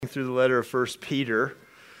Through the letter of First Peter.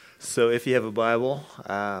 So if you have a Bible,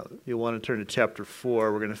 you'll want to turn to chapter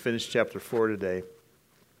 4. We're going to finish chapter 4 today,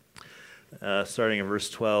 starting at verse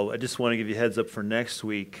 12. I just want to give you a heads up for next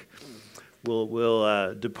week.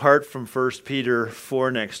 We'll depart from First Peter 4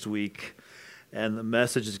 next week, and the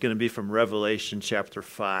message is going to be from Revelation chapter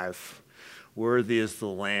 5. Worthy is the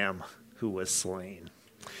Lamb who was slain.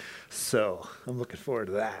 So I'm looking forward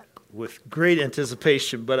to that with great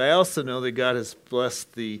anticipation, but I also know that God has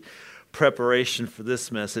blessed the preparation for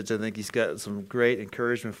this message. I think He's got some great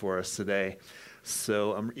encouragement for us today,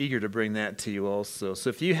 so I'm eager to bring that to you also. So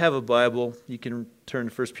if you have a Bible, you can turn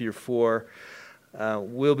to 1 Peter 4.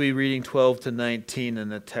 We'll be reading 12 to 19, and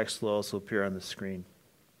the text will also appear on the screen.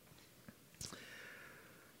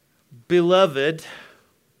 Beloved,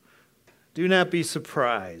 do not be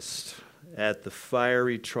surprised at the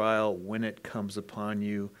fiery trial when it comes upon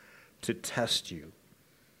you to test you,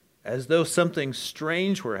 as though something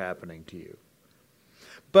strange were happening to you.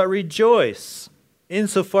 But rejoice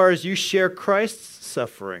insofar as you share Christ's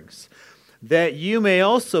sufferings, that you may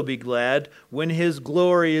also be glad when His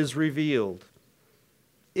glory is revealed.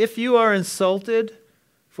 If you are insulted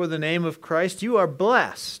for the name of Christ, you are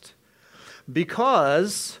blessed,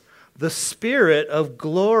 because the Spirit of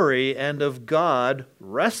glory and of God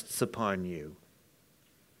rests upon you.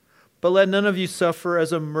 But let none of you suffer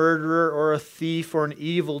as a murderer or a thief or an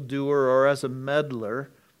evildoer or as a meddler.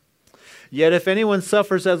 Yet if anyone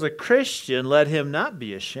suffers as a Christian, let him not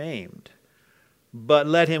be ashamed, but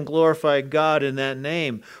let him glorify God in that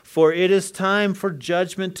name. For it is time for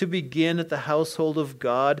judgment to begin at the household of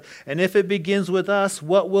God. And if it begins with us,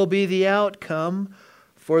 what will be the outcome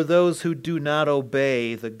for those who do not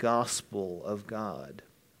obey the gospel of God?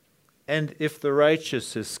 And if the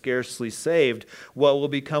righteous is scarcely saved, what will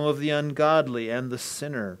become of the ungodly and the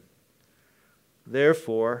sinner?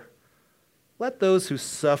 Therefore, let those who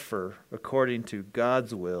suffer according to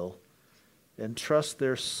God's will entrust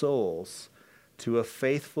their souls to a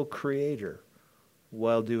faithful Creator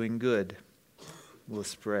while doing good.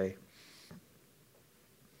 Let's pray.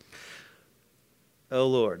 Oh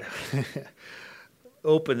Lord,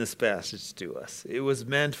 open this passage to us. It was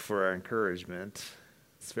meant for our encouragement.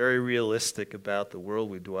 It's very realistic about the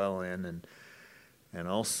world we dwell in, and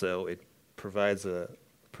also it provides a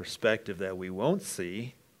perspective that we won't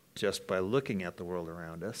see just by looking at the world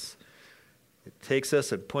around us. It takes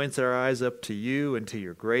us and points our eyes up to you and to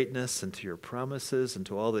your greatness and to your promises and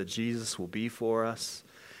to all that Jesus will be for us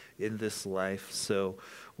in this life. So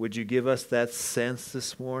would you give us that sense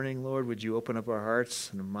this morning, Lord? Would you open up our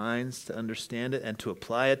hearts and our minds to understand it and to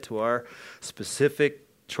apply it to our specific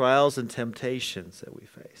trials and temptations that we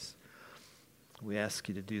face? We ask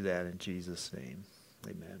you to do that in Jesus' name.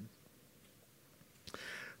 Amen.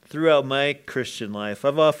 Throughout my Christian life,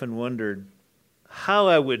 I've often wondered how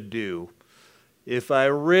I would do if I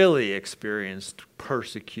really experienced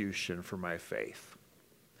persecution for my faith.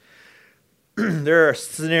 There are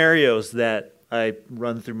scenarios that I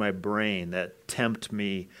run through my brain that tempt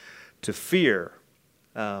me to fear.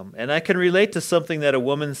 And I can relate to something that a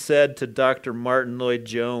woman said to Dr. Martin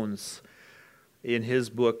Lloyd-Jones in his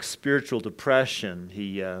book, Spiritual Depression.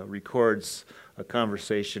 He records a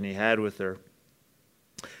conversation he had with her.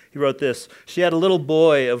 He wrote this: she had a little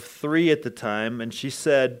boy of 3 at the time, and she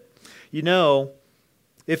said, "You know,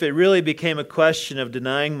 if it really became a question of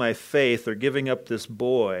denying my faith or giving up this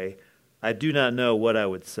boy, I do not know what I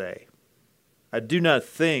would say. I do not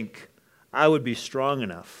think I would be strong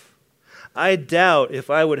enough. I doubt if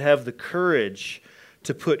I would have the courage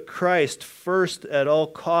to put Christ first at all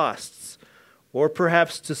costs, or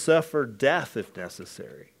perhaps to suffer death if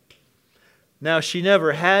necessary." Now, she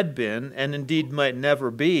never had been, and indeed might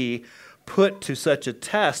never be, put to such a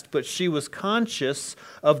test, but she was conscious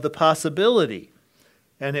of the possibility,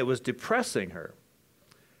 and it was depressing her.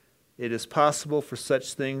 It is possible for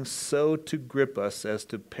such things so to grip us as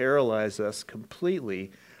to paralyze us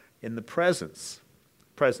completely in the present.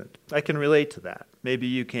 I can relate to that. Maybe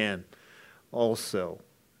you can also.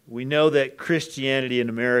 We know that Christianity in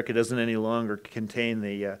America doesn't any longer contain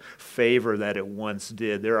the favor that it once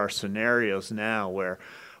did. There are scenarios now where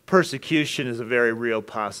persecution is a very real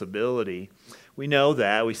possibility. We know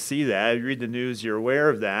that. We see that. You read the news, you're aware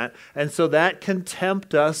of that. And so that can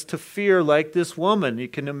tempt us to fear like this woman. You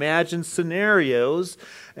can imagine scenarios,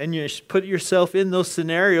 and you put yourself in those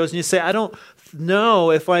scenarios, and you say, I don't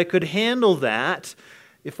know if I could handle that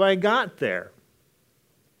if I got there.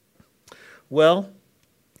 Well,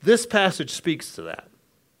 this passage speaks to that.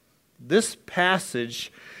 This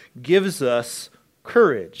passage gives us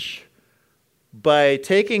courage by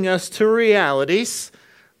taking us to realities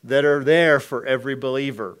that are there for every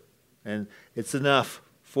believer. And it's enough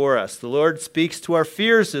for us. The Lord speaks to our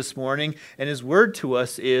fears this morning, and His word to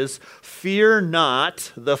us is, fear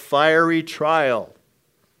not the fiery trial.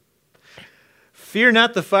 Fear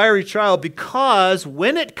not the fiery trial, because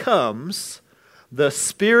when it comes, the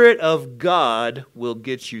Spirit of God will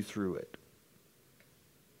get you through it.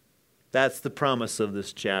 That's the promise of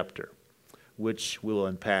this chapter, which we'll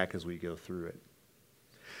unpack as we go through it.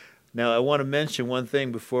 Now, I want to mention one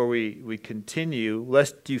thing before we continue,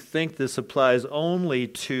 lest you think this applies only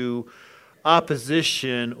to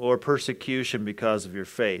opposition or persecution because of your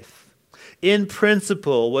faith. In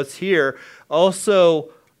principle, what's here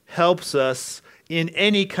also helps us in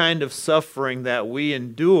any kind of suffering that we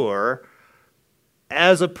endure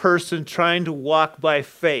as a person trying to walk by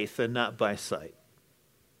faith and not by sight.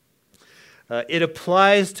 It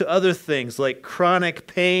applies to other things like chronic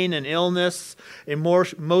pain and illness,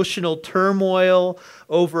 emotional turmoil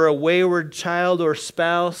over a wayward child or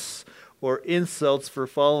spouse, or insults for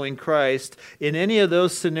following Christ. In any of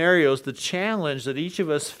those scenarios, the challenge that each of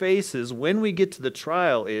us faces when we get to the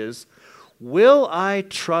trial is, will I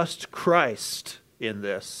trust Christ in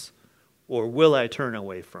this, or will I turn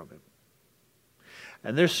away from Him?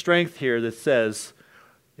 And there's strength here that says,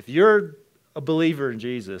 if you're a believer in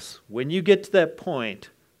Jesus, when you get to that point,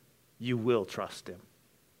 you will trust Him,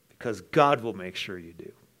 because God will make sure you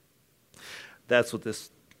do. That's what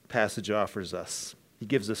this passage offers us. He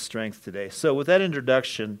gives us strength today. So with that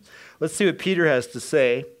introduction, let's see what Peter has to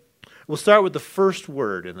say. We'll start with the first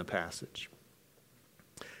word in the passage.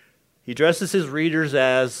 He addresses his readers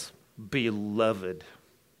as beloved.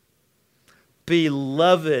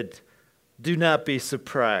 Beloved, do not be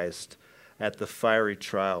surprised at the fiery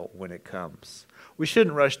trial when it comes. We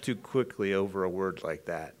shouldn't rush too quickly over a word like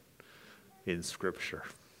that in Scripture,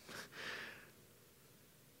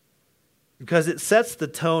 because it sets the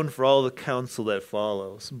tone for all the counsel that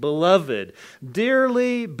follows. Beloved,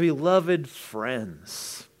 dearly beloved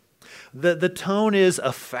friends. The tone is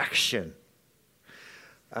affection.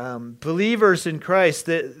 Believers in Christ,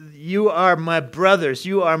 that you are my brothers,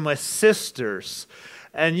 you are my sisters,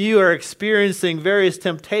 and you are experiencing various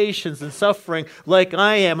temptations and suffering like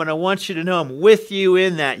I am, and I want you to know I'm with you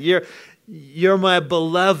in that. You're my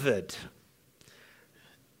beloved.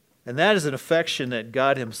 And that is an affection that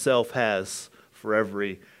God Himself has for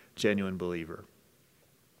every genuine believer.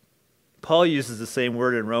 Paul uses the same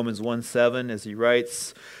word in Romans 1:7 as he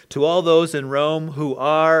writes, to all those in Rome who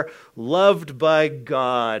are loved by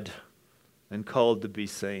God and called to be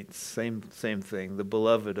saints. Same thing, the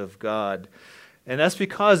beloved of God. And that's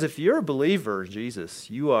because if you're a believer in Jesus,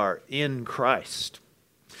 you are in Christ.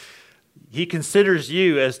 He considers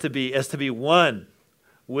you as to be one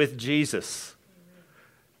with Jesus.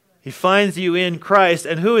 He finds you in Christ.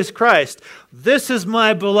 And who is Christ? This is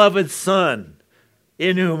my beloved Son,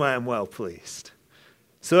 in whom I am well pleased.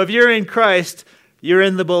 So if you're in Christ, you're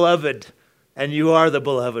in the beloved, and you are the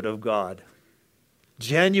beloved of God.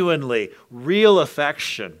 Genuinely, real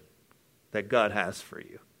affection that God has for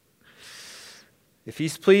you. If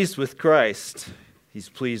He's pleased with Christ, He's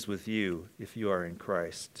pleased with you if you are in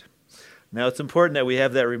Christ. Now, it's important that we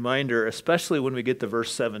have that reminder, especially when we get to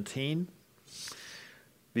verse 17,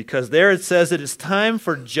 because there it says it is time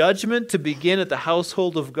for judgment to begin at the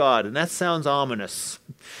household of God, and that sounds ominous.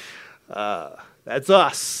 That's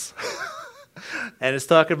us. And it's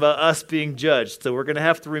talking about us being judged. So we're going to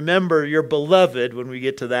have to remember your beloved when we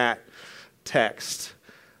get to that text,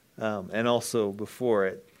 and also before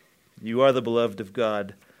it. You are the beloved of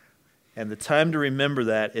God. And the time to remember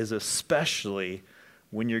that is especially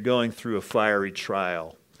when you're going through a fiery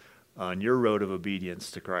trial on your road of obedience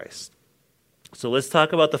to Christ. So let's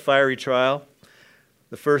talk about the fiery trial.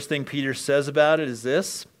 The first thing Peter says about it is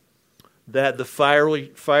this, that the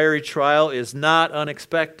fiery trial is not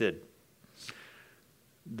unexpected.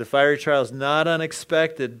 The fiery trial is not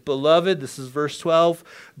unexpected. Beloved, this is verse 12,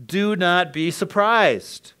 do not be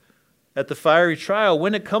surprised at the fiery trial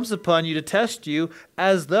when it comes upon you to test you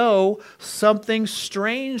as though something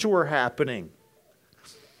strange were happening.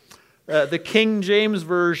 The King James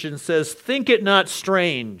Version says, think it not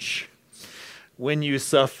strange when you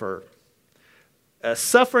suffer.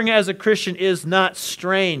 Suffering as a Christian is not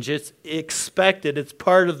strange. It's expected. It's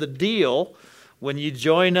part of the deal when you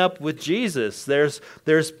join up with Jesus.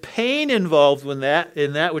 There's pain involved in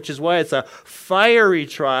that, which is why it's a fiery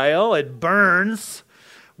trial. It burns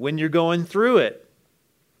when you're going through it,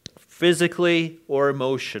 physically or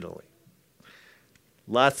emotionally.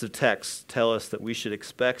 Lots of texts tell us that we should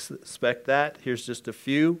expect that. Here's just a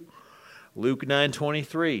few. Luke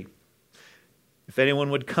 9:23. If anyone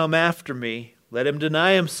would come after me, let him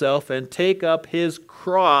deny himself and take up his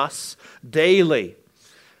cross daily.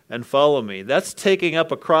 and follow me. That's taking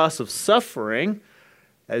up a cross of suffering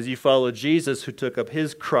as you follow Jesus, who took up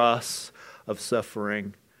his cross of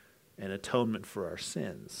suffering and atonement for our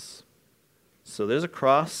sins. So there's a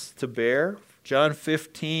cross to bear. John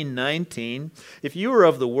 15:19. If you were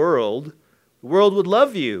of the world would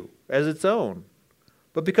love you as its own.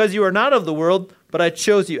 But because you are not of the world, but I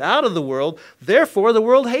chose you out of the world, therefore the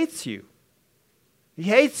world hates you. He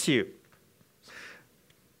hates you.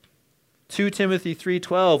 2 Timothy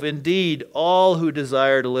 3:12, indeed, all who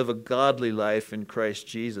desire to live a godly life in Christ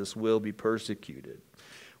Jesus will be persecuted.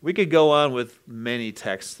 We could go on with many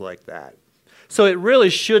texts like that. So it really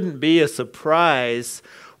shouldn't be a surprise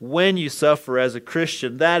when you suffer as a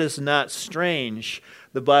Christian. That is not strange.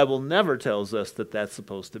 The Bible never tells us that that's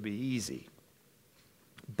supposed to be easy.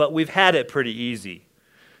 But we've had it pretty easy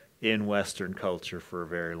in Western culture for a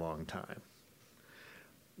very long time.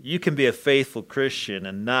 You can be a faithful Christian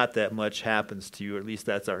and not that much happens to you, or at least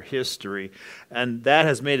that's our history. And that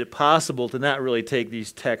has made it possible to not really take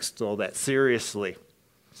these texts all that seriously.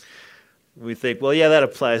 We think, well, yeah, that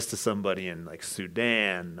applies to somebody in like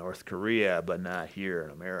Sudan, North Korea, but not here in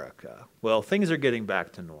America. Well, things are getting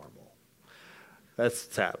back to normal. That's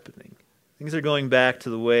what's happening. Things are going back to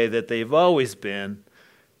the way that they've always been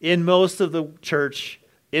in most of the church,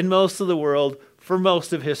 in most of the world, for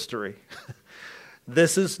most of history.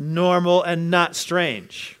 This is normal and not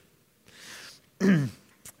strange. And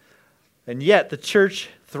yet the church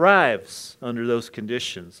thrives under those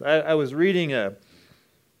conditions. I was reading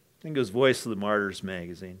I think it was Voice of the Martyrs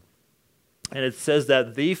magazine, and it says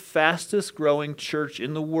that the fastest growing church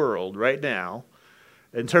in the world right now,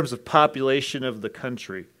 in terms of population of the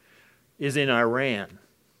country, is in Iran.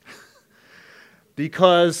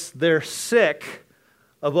 Because they're sick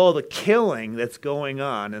of all the killing that's going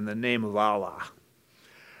on in the name of Allah.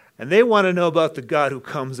 And they want to know about the God who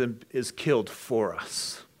comes and is killed for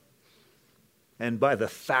us. And by the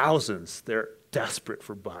thousands, they're desperate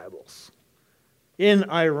for Bibles. In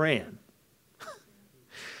Iran.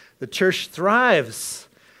 The church thrives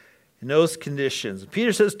in those conditions.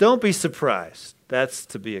 Peter says, don't be surprised. That's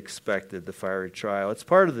to be expected, the fiery trial. It's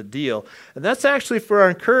part of the deal. And that's actually for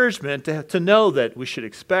our encouragement to know that we should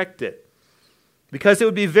expect it. Because it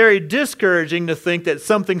would be very discouraging to think that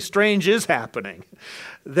something strange is happening.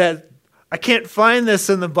 That I can't find this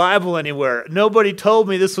in the Bible anywhere. Nobody told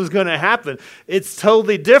me this was going to happen. It's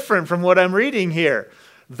totally different from what I'm reading here.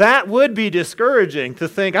 That would be discouraging to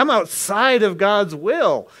think I'm outside of God's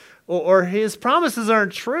will or his promises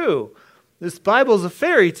aren't true. This Bible's a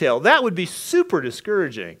fairy tale. That would be super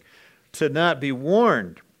discouraging to not be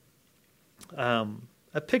warned. I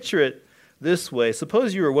picture it this way.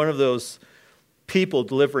 Suppose you were one of those people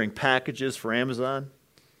delivering packages for Amazon.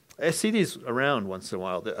 I see these around once in a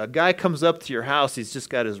while. A guy comes up to your house. He's just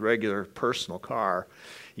got his regular personal car.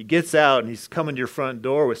 He gets out and he's coming to your front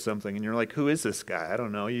door with something. And you're like, who is this guy? I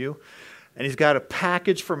don't know you. And he's got a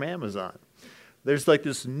package from Amazon. There's like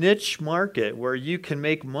this niche market where you can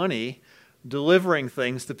make money delivering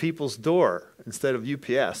things to people's door instead of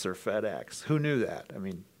UPS or FedEx. Who knew that? I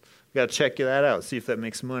mean, you got to check that out, see if that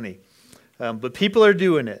makes money. But people are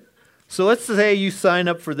doing it. So let's say you sign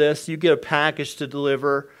up for this. You get a package to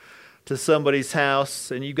deliver to somebody's house,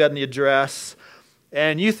 and you got the address,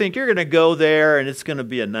 and you think you're going to go there, and it's going to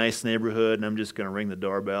be a nice neighborhood, and I'm just going to ring the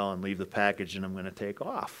doorbell and leave the package, and I'm going to take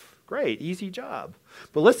off. Great, easy job.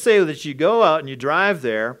 But let's say that you go out and you drive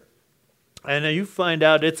there, and you find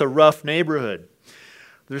out it's a rough neighborhood.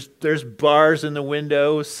 There's bars in the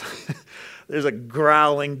windows. There's a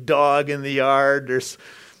growling dog in the yard. There's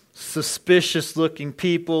suspicious-looking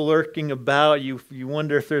people lurking about. You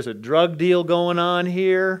wonder if there's a drug deal going on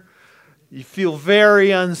here. You feel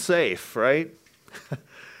very unsafe, right?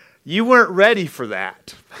 You weren't ready for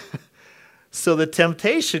that. So the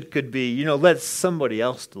temptation could be, let somebody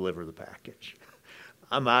else deliver the package.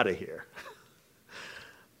 I'm out of here.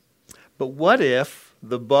 But what if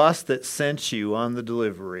the boss that sent you on the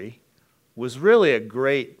delivery was really a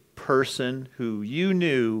great person who you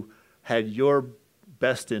knew had your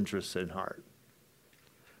best interests in heart?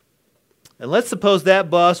 And let's suppose that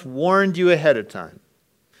boss warned you ahead of time.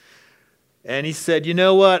 And he said, you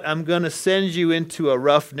know what, I'm going to send you into a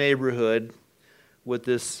rough neighborhood with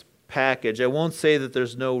this package. I won't say that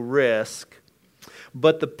there's no risk,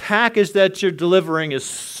 but the package that you're delivering is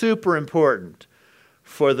super important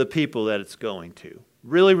for the people that it's going to.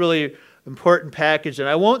 Really, really important package. And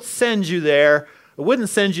I won't send you there. I wouldn't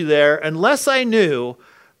send you there unless I knew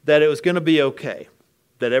that it was going to be okay,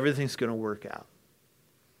 that everything's going to work out.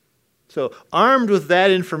 So armed with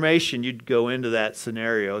that information, you'd go into that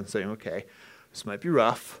scenario and say, okay, this might be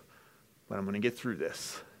rough, but I'm going to get through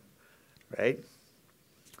this, right?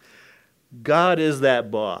 God is that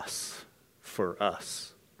boss for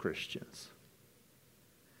us Christians.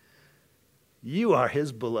 You are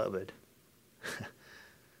his beloved.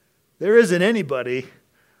 There isn't anybody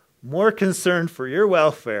more concerned for your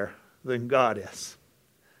welfare than God is.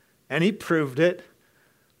 And he proved it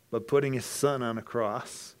by putting his son on a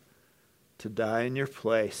cross to die in your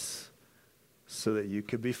place so that you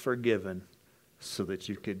could be forgiven, so that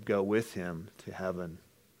you could go with him to heaven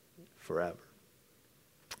forever.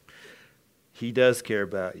 He does care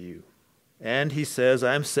about you. And he says,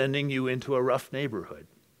 I'm sending you into a rough neighborhood.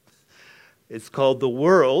 It's called the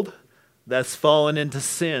world that's fallen into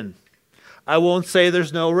sin. I won't say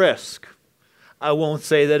there's no risk. I won't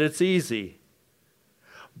say that it's easy.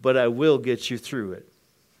 But I will get you through it.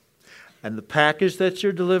 And the package that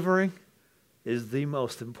you're delivering is the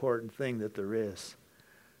most important thing that there is.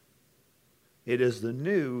 It is the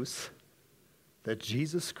news that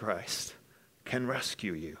Jesus Christ can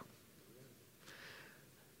rescue you.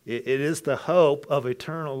 It is the hope of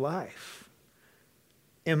eternal life,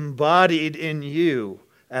 embodied in you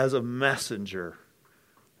as a messenger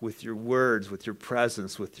with your words, with your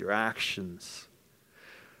presence, with your actions.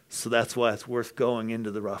 So that's why it's worth going into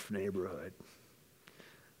the rough neighborhood.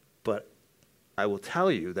 But I will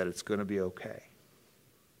tell you that it's going to be okay.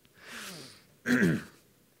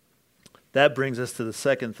 That brings us to the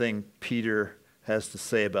second thing Peter has to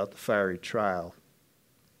say about the fiery trial,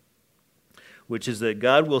 which is that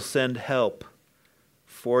God will send help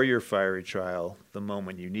for your fiery trial the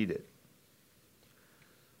moment you need it.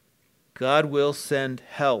 God will send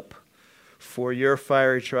help for your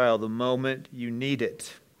fiery trial the moment you need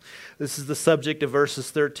it. This is the subject of verses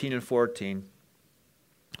 13 and 14.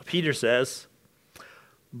 Peter says,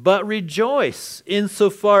 "But rejoice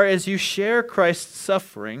insofar as you share Christ's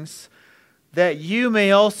sufferings, that you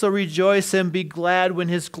may also rejoice and be glad when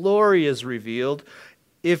his glory is revealed.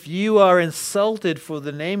 If you are insulted for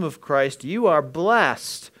the name of Christ, you are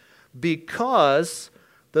blessed, because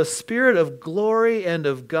the Spirit of glory and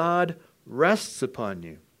of God rests upon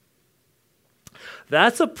you."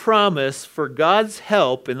 That's a promise for God's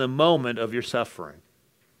help in the moment of your suffering.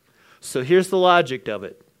 So here's the logic of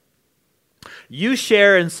it. You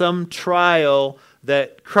share in some trial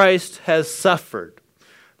that Christ has suffered.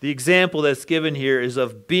 The example that's given here is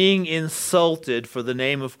of being insulted for the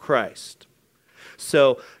name of Christ.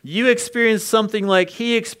 So you experienced something like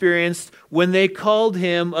he experienced when they called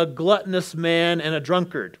him a gluttonous man and a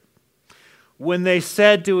drunkard. When they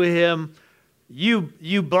said to him, you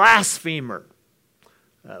blasphemer.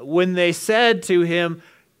 When they said to him,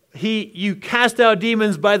 you cast out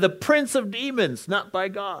demons by the prince of demons, not by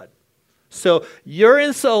God. So you're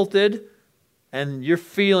insulted, and you're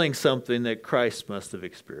feeling something that Christ must have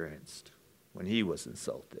experienced when he was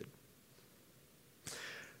insulted.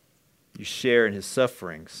 You share in his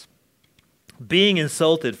sufferings. Being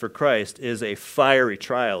insulted for Christ is a fiery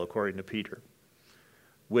trial, according to Peter,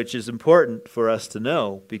 which is important for us to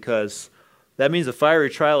know, because that means a fiery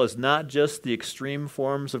trial is not just the extreme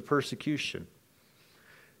forms of persecution.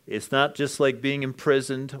 It's not just like being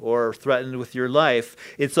imprisoned or threatened with your life.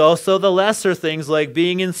 It's also the lesser things like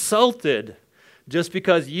being insulted just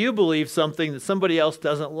because you believe something that somebody else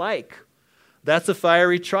doesn't like. That's a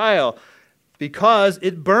fiery trial because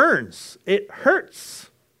it burns. It hurts.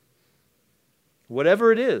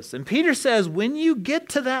 Whatever it is. And Peter says when you get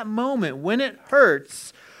to that moment, when it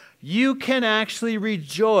hurts, you can actually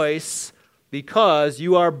rejoice because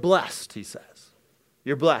you are blessed, he says.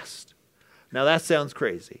 You're blessed. Now that sounds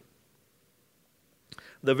crazy.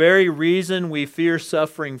 The very reason we fear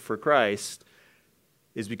suffering for Christ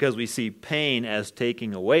is because we see pain as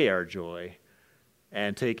taking away our joy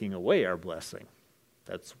and taking away our blessing.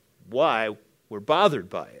 That's why we're bothered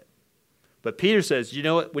by it. But Peter says, you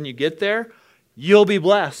know what? When you get there, you'll be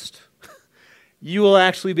blessed. You will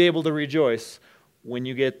actually be able to rejoice when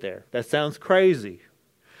you get there. That sounds crazy.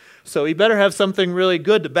 So he better have something really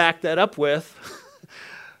good to back that up with.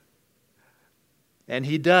 And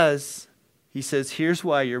he does. He says, here's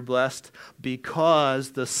why you're blessed.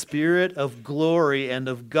 Because the Spirit of glory and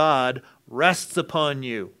of God rests upon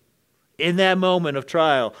you. In that moment of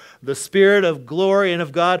trial, the Spirit of glory and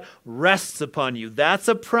of God rests upon you. That's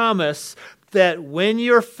a promise that when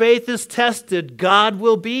your faith is tested, God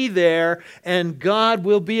will be there and God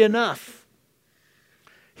will be enough.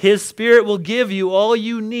 His Spirit will give you all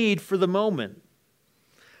you need for the moment.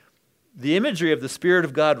 The imagery of the Spirit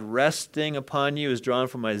of God resting upon you is drawn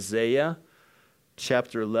from Isaiah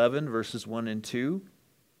chapter 11, verses 1 and 2,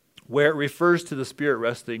 where it refers to the Spirit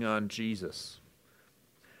resting on Jesus.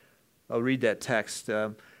 I'll read that text.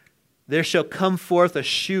 There shall come forth a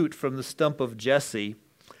shoot from the stump of Jesse,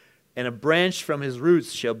 and a branch from his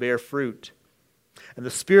roots shall bear fruit. And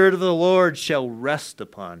the Spirit of the Lord shall rest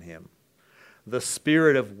upon him, the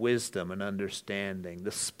Spirit of wisdom and understanding,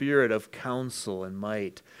 the Spirit of counsel and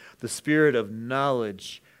might, the Spirit of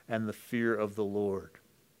knowledge and the fear of the Lord.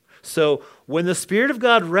 So when the Spirit of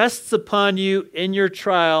God rests upon you in your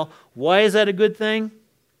trial, why is that a good thing?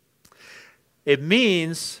 It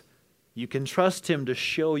means you can trust him to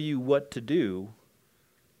show you what to do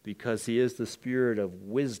because he is the Spirit of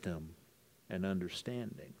wisdom and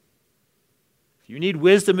understanding. If you need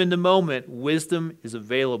wisdom in the moment, wisdom is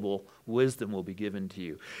available. Wisdom will be given to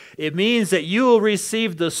you. It means that you will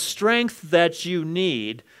receive the strength that you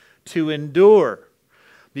need to endure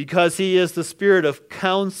because he is the Spirit of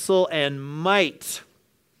counsel and might.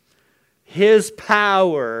 His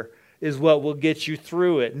power is what will get you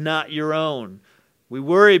through it, not your own. We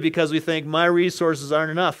worry because we think my resources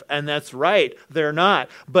aren't enough, and that's right, they're not.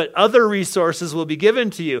 But other resources will be given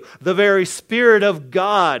to you. The very Spirit of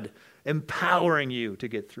God empowering you to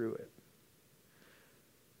get through it.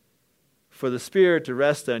 For the Spirit to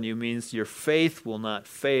rest on you means your faith will not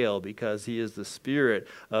fail because he is the Spirit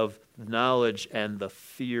of knowledge and the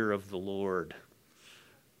fear of the Lord.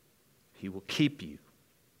 He will keep you.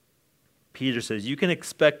 Peter says you can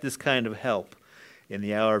expect this kind of help in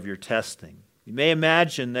the hour of your testing. You may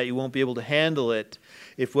imagine that you won't be able to handle it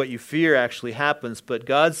if what you fear actually happens, but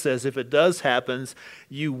God says if it does happen,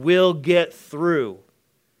 you will get through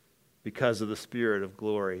because of the Spirit of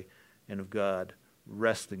glory and of God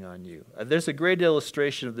resting on you. There's a great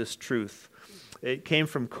illustration of this truth. It came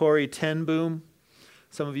from Corrie ten Boom.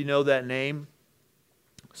 Some of you know that name.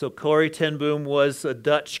 So Corrie ten Boom was a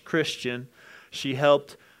Dutch Christian. She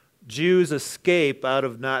helped Jews escape out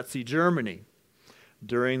of Nazi Germany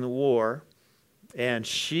during the war, and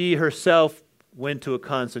she herself went to a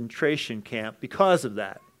concentration camp because of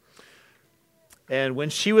that. And when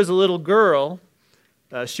she was a little girl,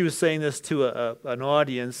 she was saying this to an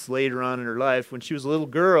audience later on in her life. When she was a little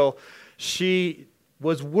girl, she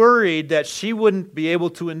was worried that she wouldn't be able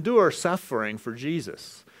to endure suffering for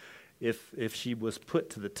Jesus if she was put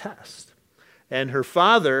to the test. And her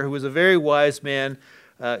father, who was a very wise man,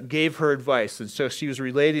 gave her advice. And so she was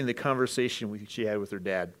relating the conversation she had with her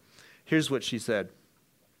dad. Here's what she said.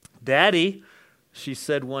 "Daddy," she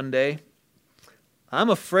said one day, "I'm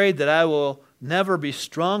afraid that I will never be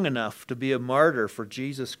strong enough to be a martyr for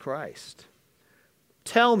Jesus Christ."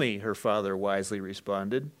 "Tell me," her father wisely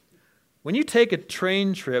responded, "when you take a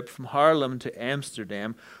train trip from Haarlem to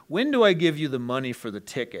Amsterdam, when do I give you the money for the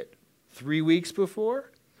ticket? 3 weeks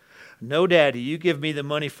before?" "No, Daddy, you give me the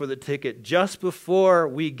money for the ticket just before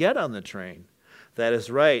we get on the train." "That is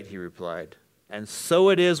right," he replied. "And so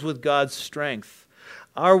it is with God's strength.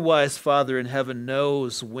 Our wise Father in heaven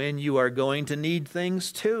knows when you are going to need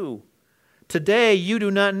things too. Today, you do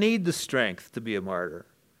not need the strength to be a martyr.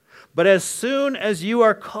 But as soon as you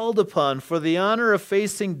are called upon for the honor of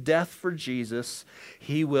facing death for Jesus,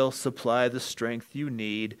 he will supply the strength you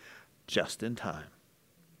need just in time."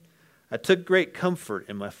 I took great comfort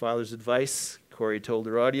in my father's advice, Corrie told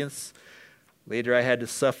her audience. Later, I had to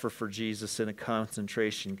suffer for Jesus in a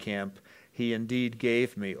concentration camp. He indeed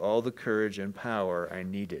gave me all the courage and power I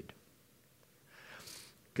needed.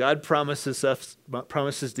 God promises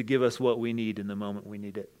to give us what we need in the moment we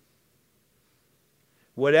need it.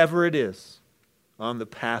 Whatever it is, on the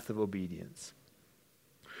path of obedience.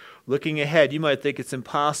 Looking ahead, you might think it's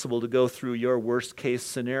impossible to go through your worst case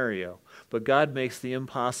scenario, but God makes the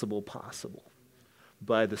impossible possible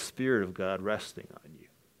by the Spirit of God resting on you.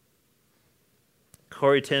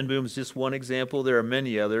 Corrie ten Boom is just one example. There are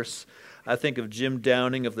many others. I think of Jim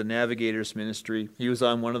Downing of the Navigators Ministry. He was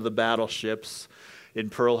on one of the battleships in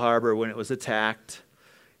Pearl Harbor when it was attacked.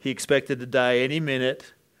 He expected to die any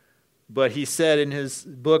minute, but he said in his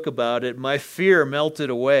book about it, "My fear melted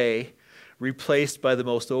away, replaced by the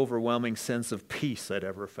most overwhelming sense of peace I'd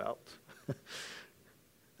ever felt."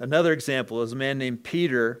 Another example is a man named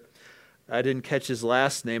Peter. I didn't catch his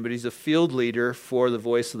last name, but he's a field leader for the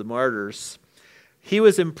Voice of the Martyrs. He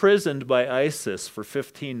was imprisoned by ISIS for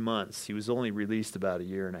 15 months. He was only released about a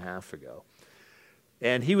year and a half ago.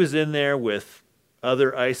 And he was in there with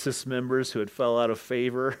other ISIS members who had fell out of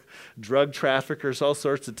favor, drug traffickers, all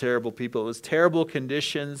sorts of terrible people. It was terrible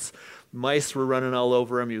conditions. Mice were running all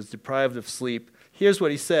over him. He was deprived of sleep. Here's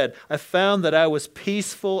what he said: "I found that I was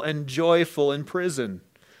peaceful and joyful in prison.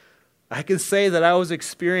 I can say that I was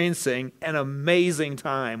experiencing an amazing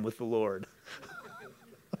time with the Lord."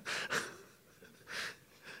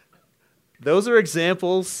 Those are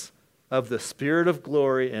examples of the Spirit of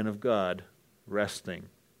glory and of God resting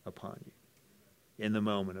upon you in the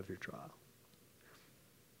moment of your trial.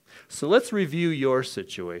 So let's review your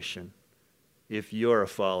situation if you're a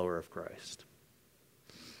follower of Christ.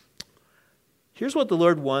 Here's what the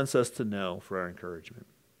Lord wants us to know for our encouragement.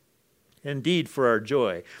 Indeed, for our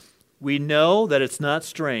joy. We know that it's not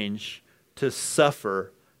strange to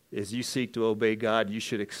suffer as you seek to obey God. You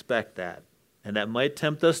should expect that. And that might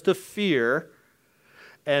tempt us to fear,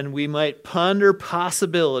 and we might ponder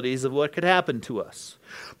possibilities of what could happen to us.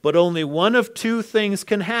 But only one of two things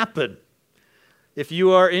can happen if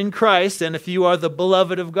you are in Christ and if you are the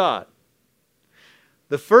beloved of God.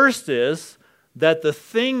 The first is that the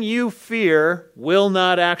thing you fear will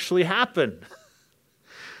not actually happen.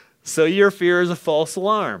 So your fear is a false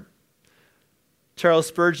alarm. Charles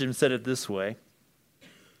Spurgeon said it this way: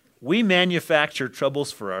 we manufacture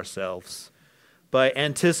troubles for ourselves by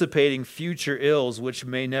anticipating future ills which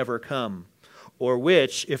may never come, or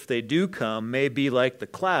which, if they do come, may be like the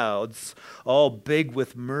clouds, all big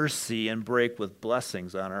with mercy and break with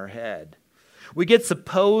blessings on our head. We get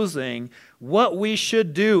supposing what we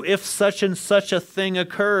should do if such and such a thing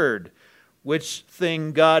occurred, which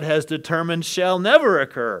thing God has determined shall never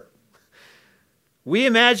occur. We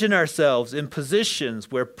imagine ourselves in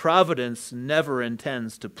positions where providence never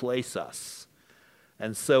intends to place us.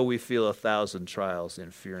 And so we feel 1,000 trials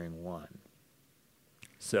in fearing one.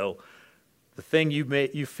 So the thing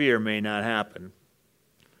you fear may not happen,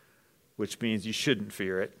 which means you shouldn't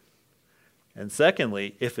fear it. And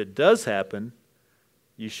secondly, if it does happen,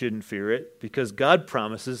 you shouldn't fear it because God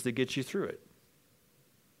promises to get you through it.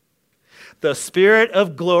 The Spirit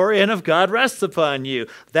of glory and of God rests upon you.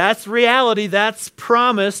 That's reality. That's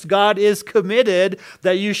promised. God is committed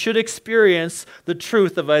that you should experience the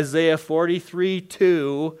truth of Isaiah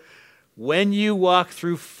 43:2. When you walk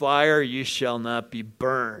through fire, you shall not be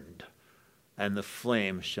burned, and the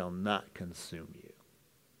flame shall not consume you.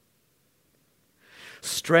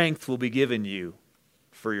 Strength will be given you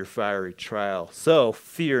for your fiery trial. So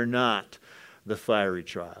fear not the fiery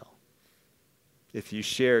trial if you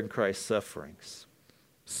share in Christ's sufferings.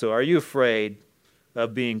 So are you afraid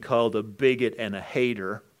of being called a bigot and a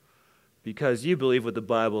hater because you believe what the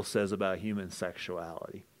Bible says about human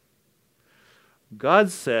sexuality? God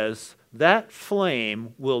says that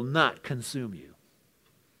flame will not consume you.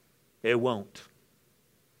 It won't.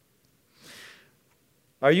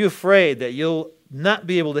 Are you afraid that you'll not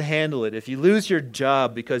be able to handle it if you lose your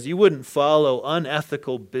job because you wouldn't follow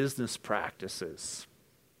unethical business practices?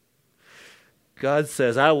 God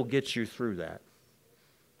says, I will get you through that.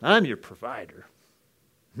 I'm your provider,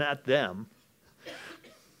 not them.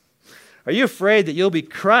 Are you afraid that you'll be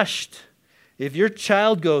crushed if your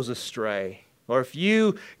child goes astray, or if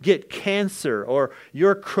you get cancer, or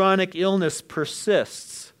your chronic illness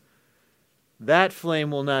persists? That flame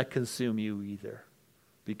will not consume you either,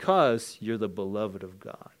 because you're the beloved of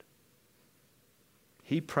God.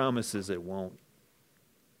 He promises it won't,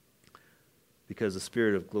 because the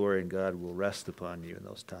Spirit of glory and God will rest upon you in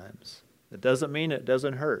those times. It doesn't mean it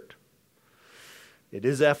doesn't hurt. It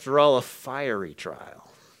is, after all, a fiery trial.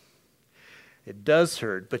 It does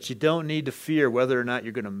hurt, but you don't need to fear whether or not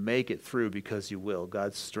you're going to make it through, because you will.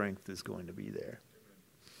 God's strength is going to be there.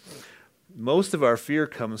 Most of our fear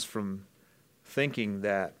comes from thinking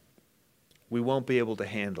that we won't be able to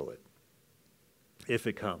handle it if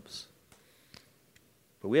it comes.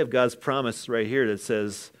 But we have God's promise right here that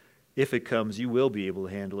says, if it comes, you will be able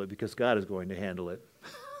to handle it because God is going to handle it.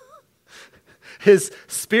 His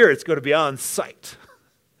Spirit's going to be on site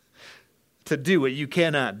to do what you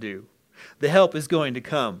cannot do. The help is going to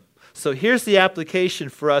come. So here's the application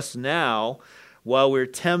for us now. While we're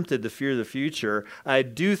tempted to fear the future, I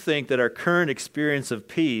do think that our current experience of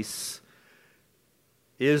peace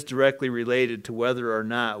is directly related to whether or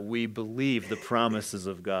not we believe the promises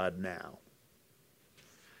of God now.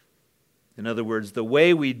 In other words, the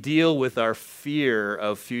way we deal with our fear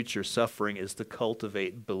of future suffering is to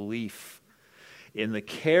cultivate belief in the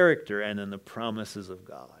character and in the promises of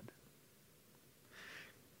God.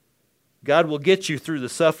 God will get you through the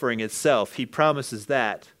suffering itself. He promises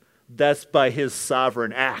that. That's by His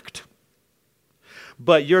sovereign act.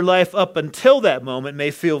 But your life up until that moment may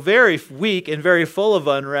feel very weak and very full of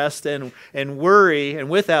unrest and worry and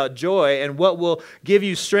without joy. And what will give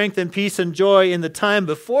you strength and peace and joy in the time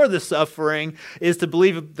before the suffering is to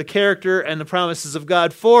believe the character and the promises of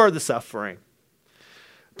God for the suffering.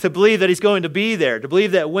 To believe that He's going to be there. To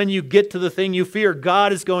believe that when you get to the thing you fear,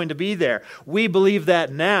 God is going to be there. We believe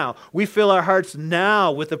that now. We fill our hearts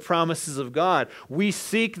now with the promises of God. We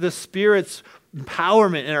seek the Spirit's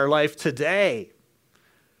empowerment in our life today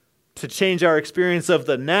to change our experience of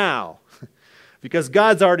the now, because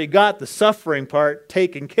God's already got the suffering part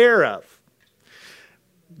taken care of.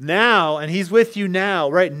 Now, and he's with you now.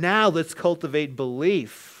 Right now, let's cultivate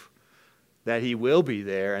belief that he will be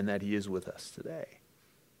there and that he is with us today.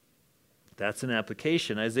 That's an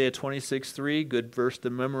application. Isaiah 26:3, good verse to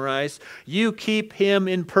memorize. You keep him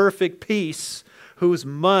in perfect peace, whose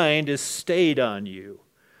mind is stayed on you,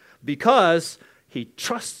 because he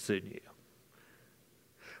trusts in you.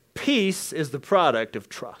 Peace is the product of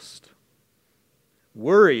trust.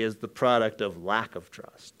 Worry is the product of lack of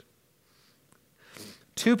trust.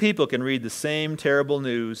 Two people can read the same terrible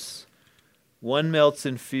news. One melts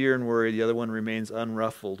in fear and worry, the other one remains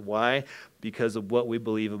unruffled. Why? Because of what we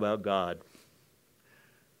believe about God.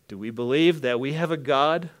 Do we believe that we have a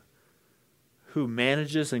God who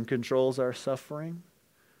manages and controls our suffering,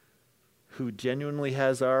 who genuinely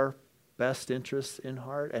has our best interests in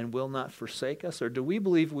heart and will not forsake us? Or do we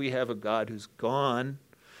believe we have a God who's gone,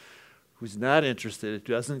 who's not interested,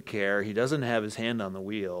 who doesn't care, he doesn't have his hand on the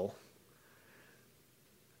wheel?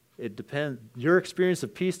 It depends. Your experience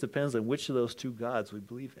of peace depends on which of those two gods we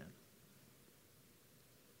believe in.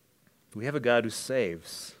 We have a God who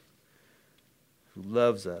saves, who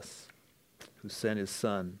loves us, who sent his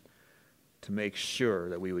Son to make sure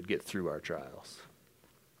that we would get through our trials.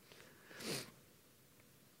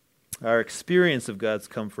 Our experience of God's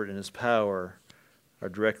comfort and his power are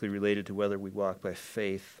directly related to whether we walk by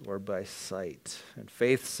faith or by sight. And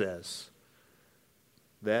faith says,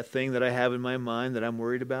 that thing that I have in my mind that I'm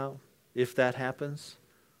worried about, if that happens,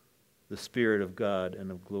 the Spirit of God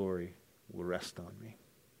and of glory will rest on me.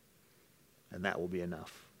 And that will be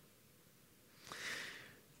enough.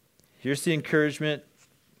 Here's the encouragement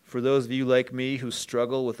for those of you like me who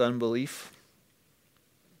struggle with unbelief,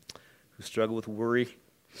 who struggle with worry.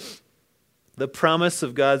 The promise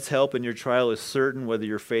of God's help in your trial is certain whether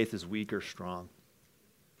your faith is weak or strong.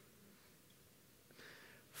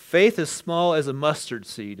 Faith as small as a mustard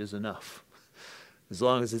seed is enough, as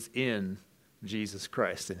long as it's in Jesus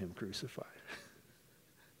Christ and him crucified.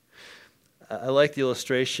 I like the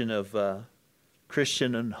illustration of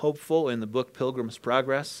Christian and Hopeful in the book Pilgrim's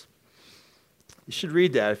Progress. You should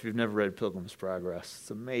read that if you've never read Pilgrim's Progress.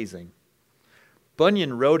 It's amazing.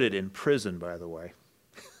 Bunyan wrote it in prison, by the way,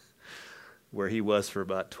 where he was for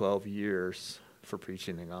about 12 years for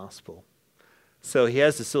preaching the gospel. So he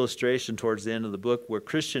has this illustration towards the end of the book where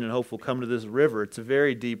Christian and Hopeful come to this river. It's a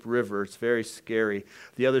very deep river. It's very scary.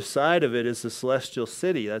 The other side of it is the celestial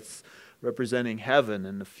city. That's representing heaven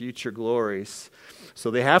and the future glories. So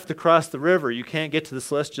they have to cross the river. You can't get to the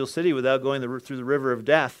celestial city without going through the river of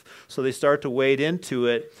death. So they start to wade into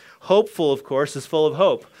it. Hopeful, of course, is full of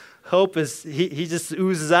hope. Hope is, he just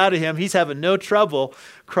oozes out of him. He's having no trouble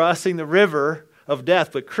crossing the river of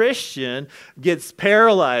death. But Christian gets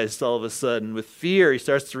paralyzed all of a sudden with fear. He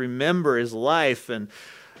starts to remember his life and,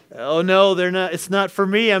 oh no, it's not for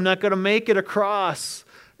me. I'm not going to make it across.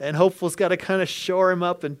 And Hopeful's got to kind of shore him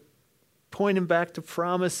up and point him back to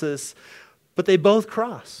promises. But they both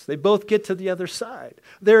cross. They both get to the other side.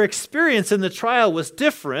 Their experience in the trial was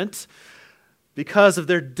different because of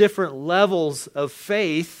their different levels of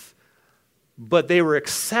faith. But they were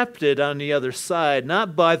accepted on the other side,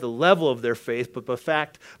 not by the level of their faith, but by the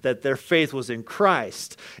fact that their faith was in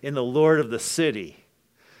Christ, in the Lord of the city.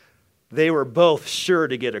 They were both sure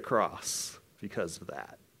to get across because of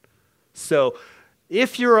that. So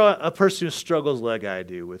if you're a person who struggles like I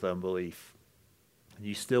do with unbelief, and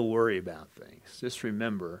you still worry about things, just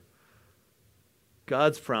remember,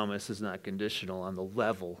 God's promise is not conditional on the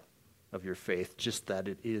level of your faith, just that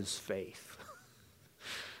it is faith.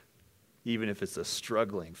 Even if it's a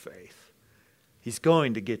struggling faith. He's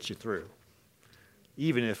going to get you through.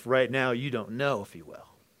 Even if right now you don't know if he will.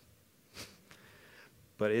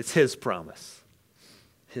 But it's his promise.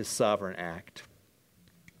 His sovereign act.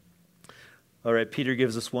 All right, Peter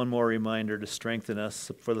gives us one more reminder to strengthen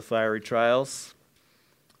us for the fiery trials.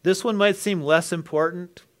 This one might seem less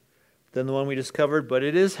important than the one we just covered, but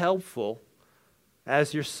it is helpful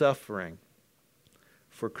as you're suffering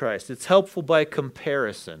for Christ. It's helpful by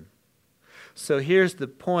comparison. So here's the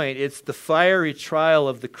point. It's the fiery trial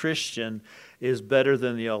of the Christian is better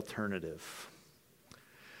than the alternative.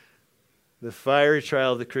 The fiery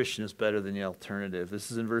trial of the Christian is better than the alternative.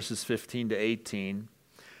 This is in verses 15 to 18.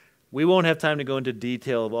 We won't have time to go into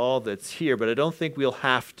detail of all that's here, but I don't think we'll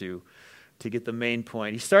have to get the main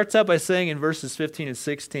point. He starts out by saying in verses 15 and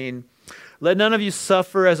 16, "Let none of you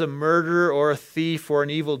suffer as a murderer or a thief or an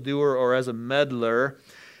evildoer or as a meddler.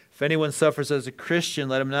 If anyone suffers as a Christian,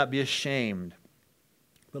 let him not be ashamed,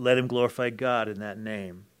 but let him glorify God in that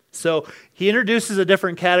name." So he introduces a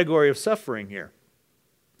different category of suffering here,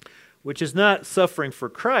 which is not suffering for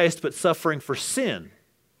Christ, but suffering for sin.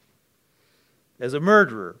 As a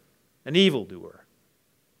murderer, an evildoer,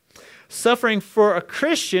 Suffering for a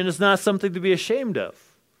Christian is not something to be ashamed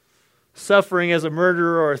of. Suffering as a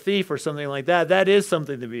murderer or a thief or something like that, that is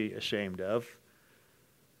something to be ashamed of.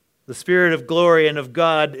 The Spirit of glory and of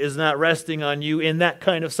God is not resting on you in that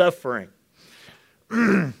kind of suffering.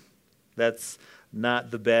 That's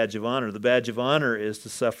not the badge of honor. The badge of honor is to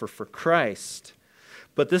suffer for Christ.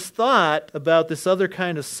 But this thought about this other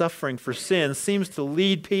kind of suffering for sin seems to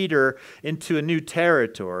lead Peter into a new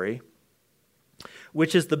territory,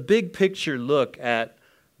 which is the big picture look at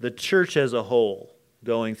the church as a whole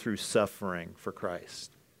going through suffering for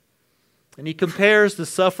Christ. And he compares the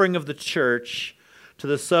suffering of the church to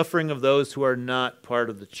the suffering of those who are not part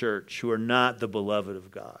of the church, who are not the beloved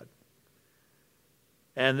of God.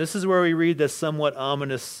 And this is where we read the somewhat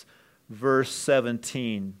ominous verse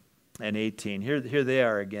 17 and 18. Here they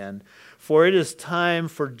are again. For it is time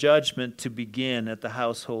for judgment to begin at the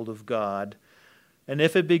household of God. And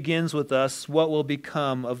if it begins with us, what will be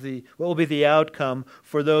the outcome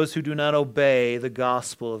for those who do not obey the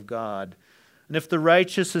gospel of God? And if the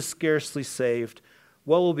righteous is scarcely saved,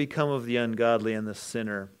 what will become of the ungodly and the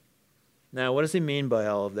sinner? Now, what does he mean by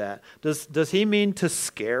all of that? Does he mean to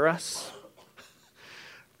scare us?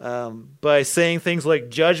 By saying things like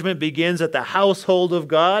judgment begins at the household of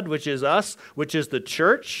God, which is us, which is the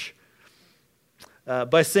church.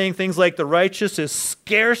 By saying things like the righteous is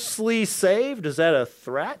scarcely saved. Is that a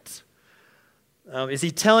threat? Is he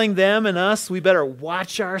telling them and us we better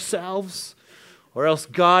watch ourselves or else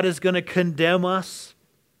God is going to condemn us?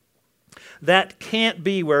 That can't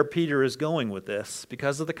be where Peter is going with this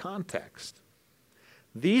because of the context.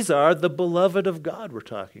 These are the beloved of God we're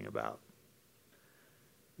talking about.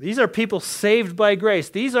 These are people saved by grace.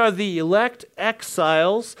 These are the elect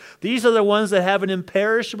exiles. These are the ones that have an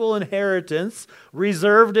imperishable inheritance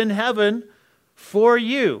reserved in heaven for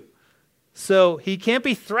you. So he can't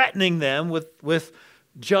be threatening them with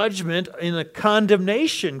judgment in a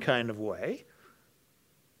condemnation kind of way.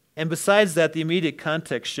 And besides that, the immediate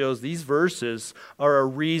context shows these verses are a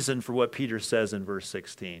reason for what Peter says in verse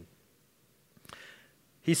 16.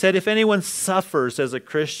 He said, if anyone suffers as a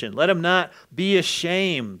Christian, let him not be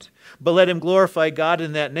ashamed, but let him glorify God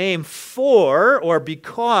in that name, because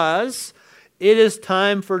it is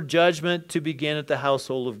time for judgment to begin at the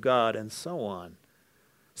household of God, and so on.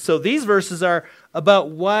 So these verses are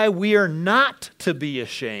about why we are not to be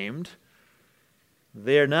ashamed.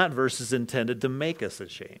 They are not verses intended to make us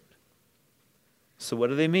ashamed. So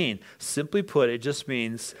what do they mean? Simply put, it just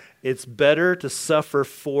means it's better to suffer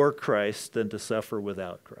for Christ than to suffer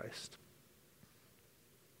without Christ.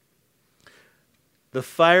 The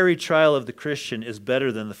fiery trial of the Christian is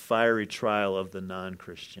better than the fiery trial of the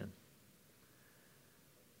non-Christian,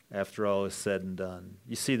 after all is said and done.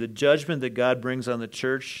 You see, the judgment that God brings on the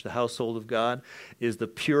church, the household of God, is the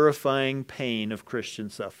purifying pain of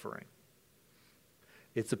Christian suffering.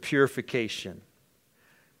 It's a purification.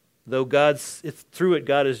 Though through it,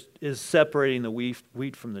 God is separating the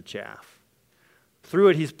wheat from the chaff. Through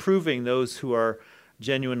it, he's proving those who are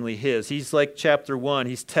genuinely his. He's like chapter 1.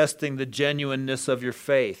 He's testing the genuineness of your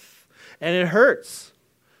faith. And it hurts.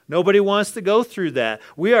 Nobody wants to go through that.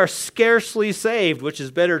 We are scarcely saved, which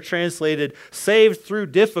is better translated, saved through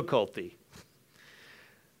difficulty.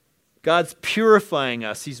 God's purifying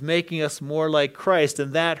us. He's making us more like Christ,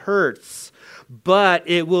 and that hurts. But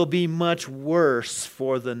it will be much worse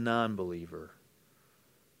for the non-believer.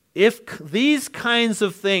 If these kinds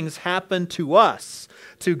of things happen to us,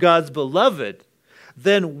 to God's beloved,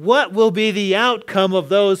 then what will be the outcome of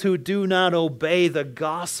those who do not obey the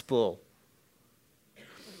gospel?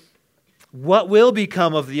 What will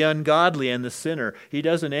become of the ungodly and the sinner? He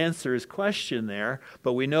doesn't answer his question there,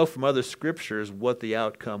 but we know from other scriptures what the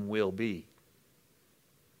outcome will be.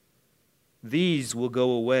 These will go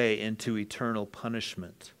away into eternal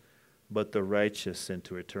punishment, but the righteous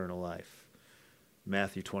into eternal life.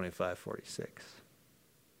 Matthew 25:46.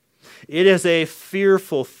 It is a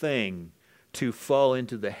fearful thing to fall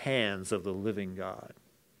into the hands of the living God.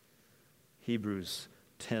 Hebrews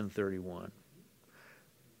 10:31.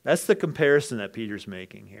 That's the comparison that Peter's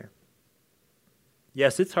making here.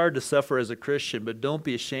 Yes, it's hard to suffer as a Christian, but don't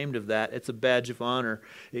be ashamed of that. It's a badge of honor.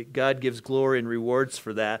 God gives glory and rewards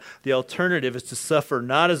for that. The alternative is to suffer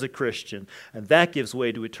not as a Christian, and that gives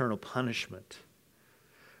way to eternal punishment.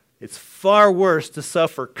 It's far worse to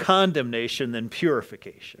suffer condemnation than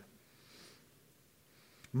purification.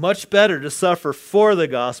 Much better to suffer for the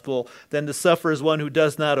gospel than to suffer as one who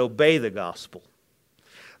does not obey the gospel.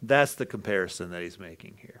 That's the comparison that he's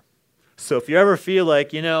making here. So if you ever feel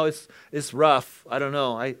like, it's rough, I don't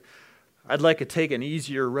know, I'd like to take an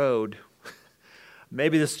easier road.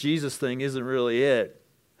 Maybe this Jesus thing isn't really it.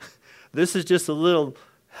 This is just a little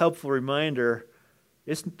helpful reminder,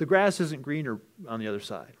 the grass isn't greener on the other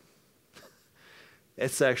side.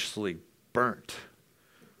 It's actually burnt.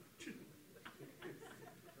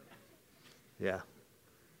 Yeah.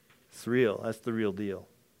 It's real. That's the real deal.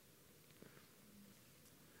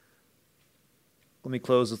 Let me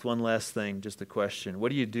close with one last thing, just a question. What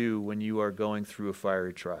do you do when you are going through a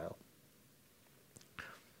fiery trial?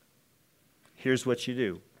 Here's what you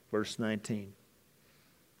do. Verse 19.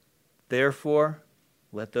 Therefore,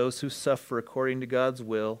 let those who suffer according to God's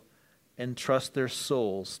will entrust their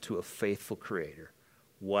souls to a faithful Creator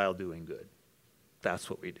while doing good. That's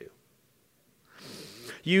what we do.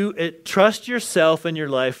 You trust yourself and your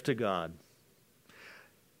life to God.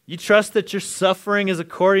 You trust that your suffering is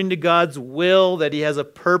according to God's will, that He has a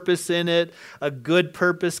purpose in it, a good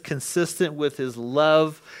purpose consistent with His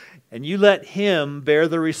love, and you let Him bear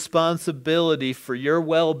the responsibility for your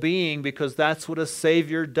well-being because that's what a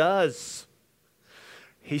Savior does.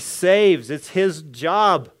 He saves. It's His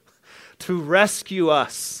job to rescue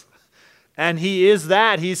us. And He is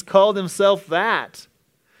that. He's called Himself that.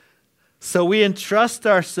 So we entrust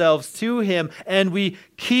ourselves to Him and we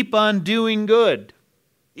keep on doing good,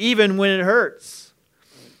 even when it hurts.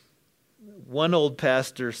 One old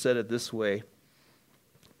pastor said it this way.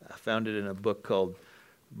 I found it in a book called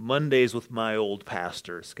Mondays with My Old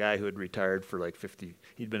Pastor. This guy who had retired for like 50,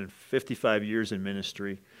 he'd been 55 years in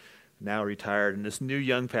ministry, now retired, and this new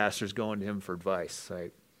young pastor's going to him for advice,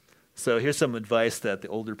 right? So here's some advice that the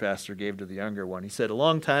older pastor gave to the younger one. He said, a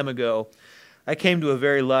long time ago, I came to a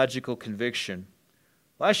very logical conviction.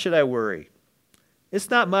 Why should I worry? It's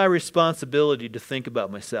not my responsibility to think about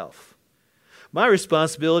myself. My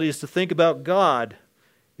responsibility is to think about God.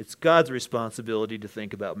 It's God's responsibility to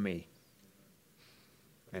think about me.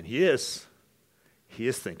 And He is. He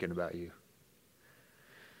is thinking about you.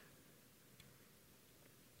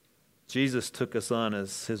 Jesus took us on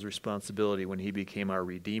as His responsibility when He became our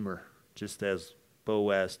Redeemer, just as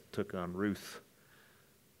Boaz took on Ruth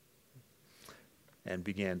and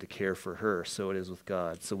began to care for her. So it is with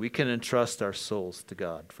God. So we can entrust our souls to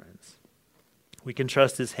God, friends. We can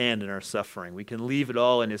trust His hand in our suffering. We can leave it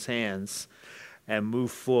all in His hands and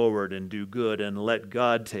move forward and do good and let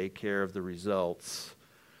God take care of the results.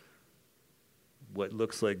 What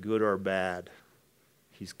looks like good or bad,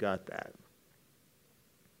 He's got that.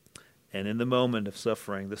 And in the moment of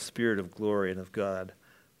suffering, the Spirit of glory and of God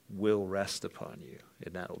will rest upon you,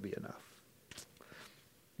 and that will be enough.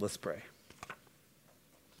 Let's pray.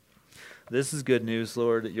 This is good news,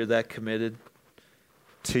 Lord, that you're that committed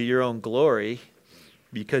to your own glory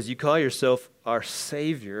because you call yourself our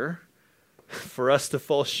Savior. For us to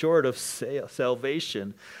fall short of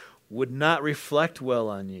salvation would not reflect well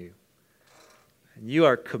on you. And you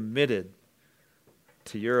are committed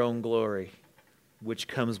to your own glory, which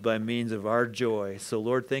comes by means of our joy. So,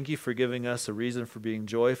 Lord, thank you for giving us a reason for being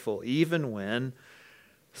joyful, even when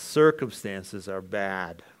circumstances are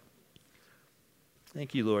bad.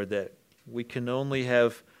 Thank you, Lord, that we can only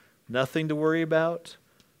have nothing to worry about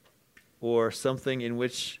or something in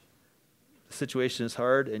which the situation is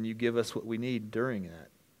hard and you give us what we need during that.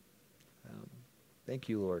 Thank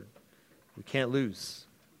you, Lord. We can't lose,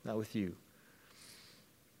 not with you.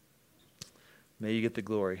 May you get the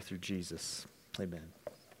glory through Jesus. Amen.